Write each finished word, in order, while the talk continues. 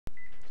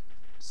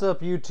What's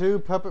up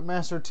YouTube, Puppet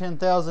Master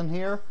 10,000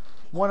 here.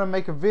 Want to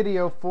make a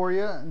video for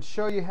you and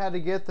show you how to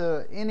get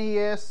the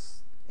NES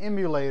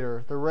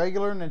emulator, the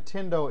regular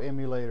Nintendo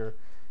emulator.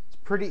 It's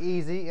pretty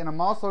easy, and I'm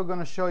also going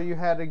to show you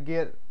how to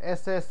get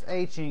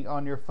SSHing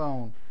on your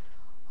phone.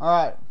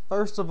 Alright,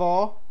 first of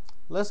all,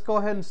 let's go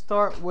ahead and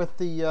start with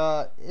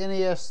the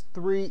NES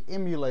 3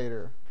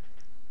 emulator.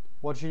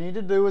 What you need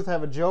to do is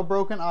have a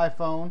jailbroken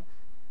iPhone,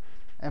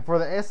 and for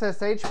the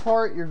SSH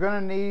part, you're going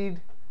to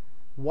need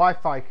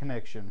Wi-Fi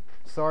connection.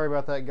 Sorry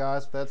about that,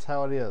 guys, but that's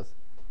how it is.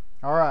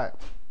 Alright,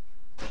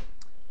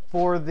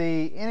 for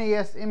the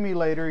NES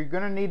emulator, you're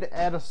going to need to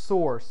add a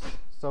source.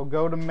 So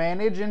go to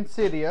Manage in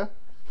Cydia,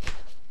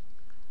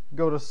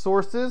 go to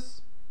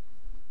Sources,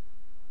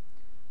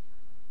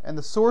 and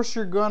the source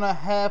you're going to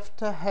have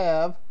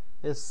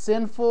is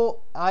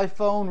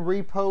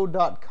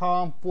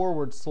sinfuliPhoneRepo.com/.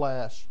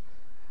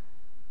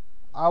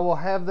 I will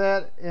have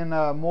that in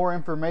more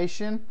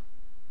information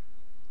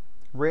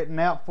written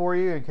out for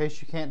you in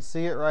case you can't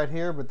see it right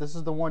here, but this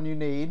is the one you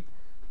need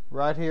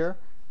right here.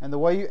 And the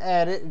way you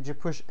add it is you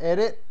push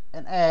edit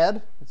and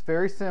add. It's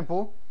very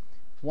simple.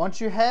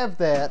 Once you have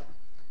that,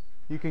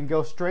 you can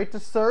go straight to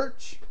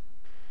search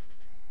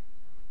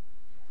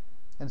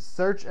and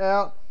search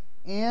out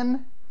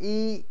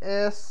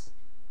NES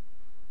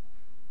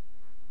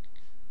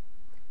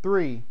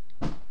 3.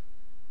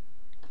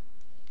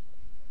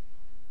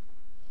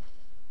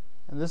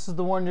 And this is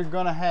the one you're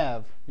going to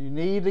have. You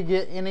need to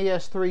get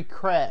NES 3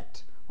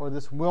 cracked or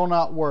this will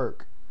not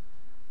work.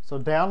 So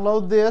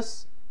download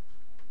this,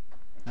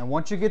 and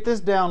once you get this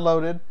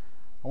downloaded,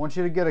 I want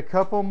you to get a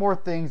couple more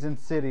things in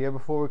Cydia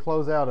before we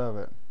close out of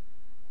it.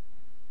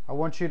 I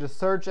want you to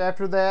search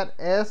after that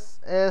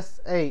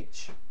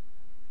SSH.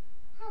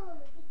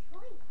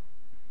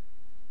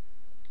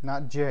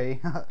 Not J,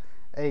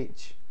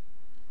 H.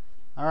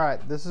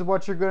 Alright, this is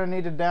what you're going to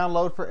need to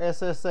download for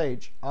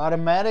SSH.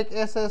 Automatic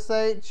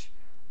SSH,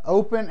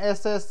 Open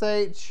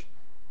SSH,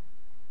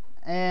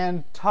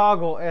 and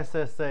Toggle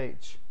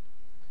SSH.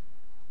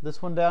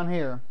 This one down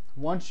here.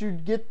 Once you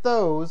get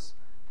those,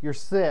 you're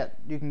set.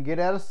 You can get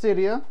out of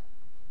Cydia,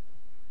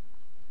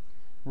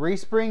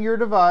 respring your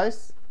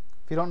device.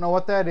 If you don't know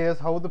what that is,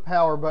 hold the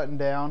power button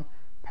down,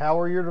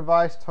 power your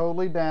device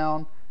totally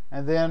down,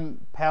 and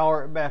then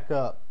power it back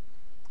up.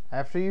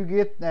 After you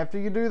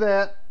do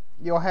that,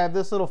 you'll have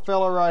this little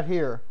fella right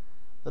here,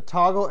 the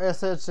Toggle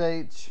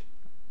SSH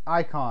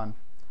icon.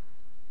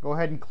 Go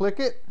ahead and click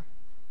it.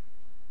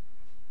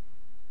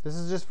 This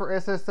is just for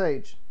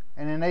SSH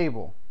and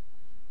enable.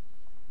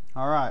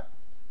 Alright.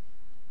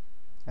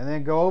 And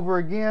then go over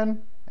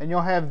again and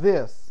you'll have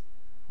this,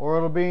 or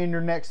it'll be in your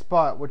next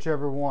spot,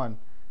 whichever one,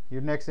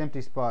 your next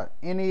empty spot.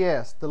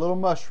 NES, the little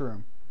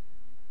mushroom.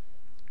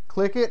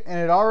 Click it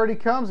and it already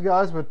comes,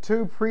 guys, with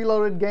 2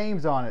 preloaded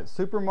games on it,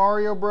 Super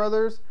Mario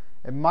Brothers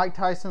and Mike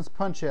Tyson's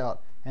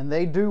Punch-Out, and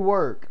they do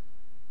work.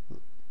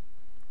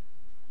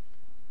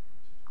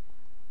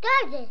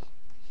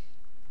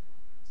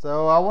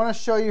 So I want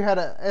to show you how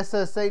to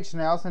SSH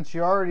now, since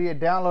you already had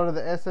downloaded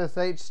the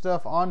SSH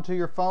stuff onto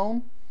your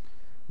phone.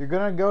 You're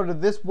going to go to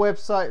this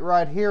website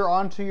right here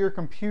onto your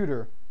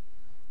computer.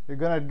 You're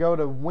going to go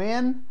to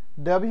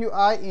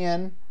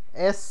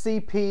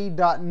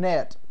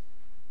winscp.net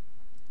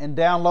and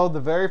download the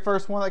very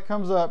first one that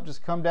comes up.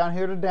 Just come down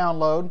here to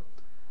download,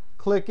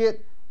 click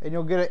it, and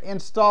you'll get an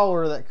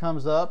installer that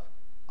comes up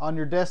on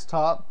your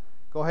desktop.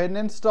 Go ahead and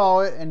install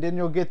it, and then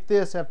you'll get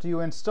this after you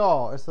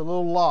install. It's a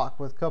little lock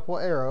with a couple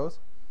arrows.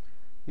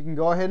 You can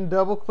go ahead and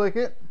double click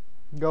it,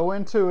 go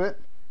into it.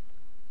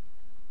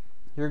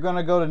 You're going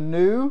to go to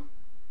new,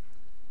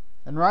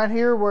 and right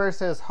here where it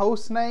says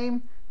host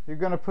name, you're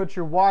going to put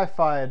your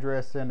Wi-Fi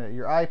address in it,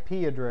 your IP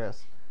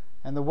address.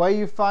 And the way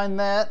you find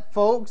that,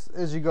 folks,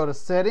 is you go to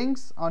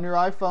settings on your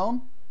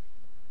iPhone.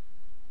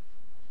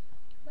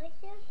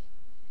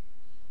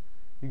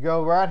 You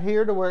go right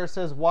here to where it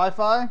says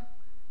Wi-Fi,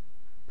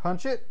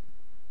 punch it,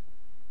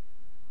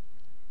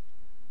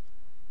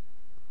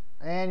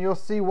 and you'll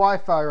see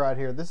Wi-Fi right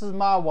here. This is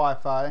my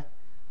Wi-Fi.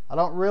 I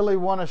don't really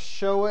want to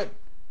show it,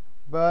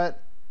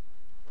 but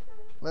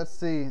let's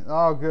see.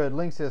 Oh, good.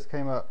 Linksys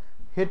came up.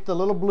 Hit the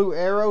little blue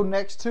arrow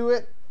next to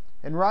it,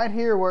 and right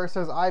here where it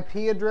says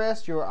IP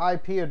address, your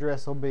IP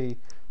address will be.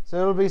 So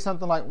it'll be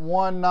something like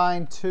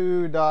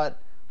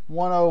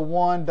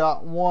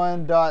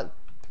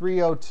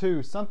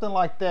 192.101.1.302. Something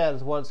like that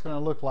is what it's going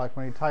to look like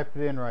when you type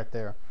it in right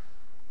there.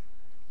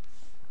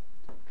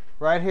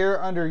 Right here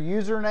under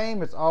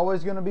username, it's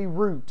always going to be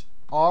root,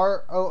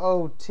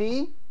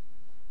 R-O-O-T,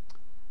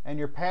 and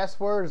your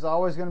password is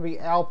always going to be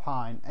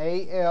ALPINE,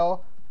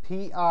 A-L-P-I-N-E.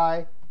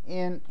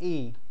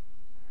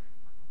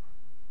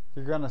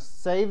 You're going to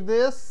save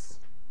this,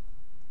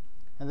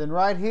 and then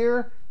right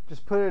here,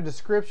 just put a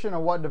description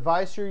of what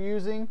device you're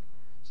using,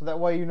 so that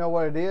way you know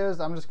what it is.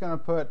 I'm just going to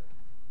put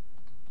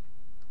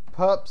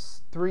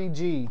PUPS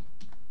 3G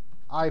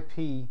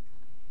IP.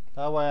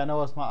 That way I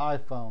know it's my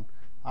iPhone.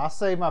 I'll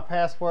save my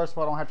password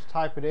so I don't have to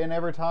type it in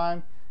every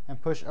time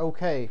and push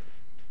OK.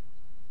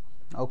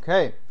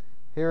 Okay,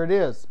 Here it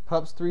is,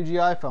 Pups 3G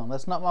iPhone.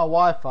 That's not my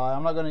Wi-Fi.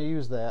 I'm not going to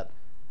use that.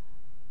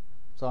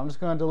 So I'm just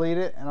going to delete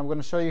it, and I'm going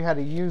to show you how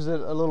to use it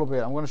a little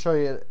bit. I'm going to show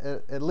you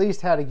at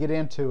least how to get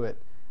into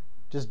it.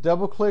 Just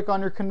double click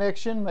on your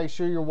connection. Make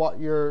sure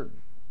your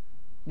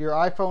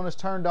iPhone is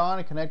turned on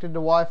and connected to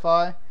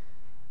Wi-Fi,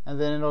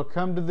 and then it'll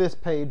come to this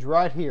page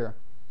right here.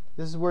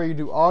 This is where you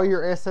do all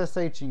your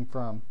SSHing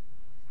from.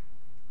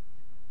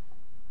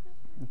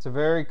 It's a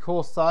very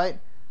cool site.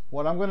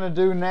 What I'm going to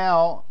do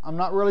now, I'm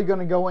not really going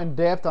to go in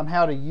depth on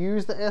how to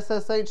use the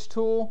SSH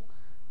tool,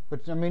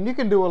 but I mean, you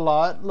can do a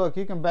lot. Look,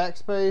 you can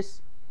backspace,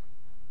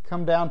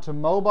 come down to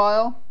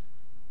mobile,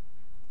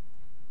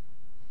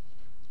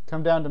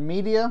 come down to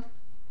media,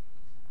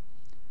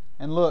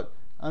 and look,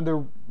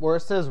 under where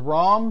it says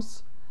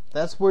ROMs,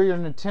 that's where your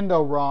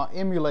Nintendo ROM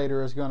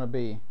emulator is going to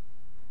be.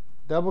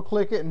 Double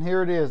click it, and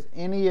here it is,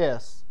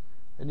 NES.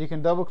 And you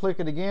can double click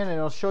it again, and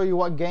it'll show you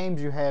what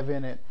games you have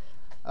in it.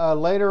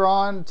 Later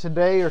on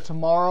today or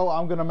tomorrow,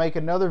 I'm going to make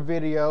another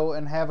video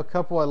and have a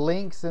couple of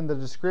links in the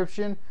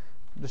description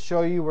to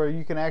show you where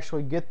you can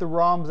actually get the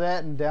ROMs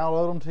at and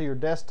download them to your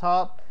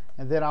desktop,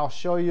 and then I'll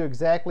show you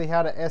exactly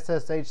how to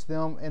SSH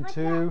them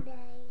into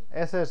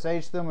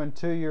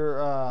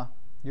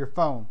your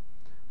phone.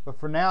 But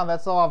for now,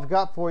 that's all I've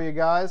got for you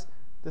guys.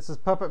 This is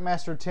Puppet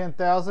Master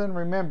 10,000.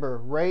 Remember,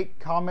 rate,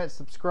 comment,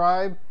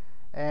 subscribe,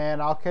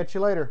 and I'll catch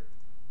you later.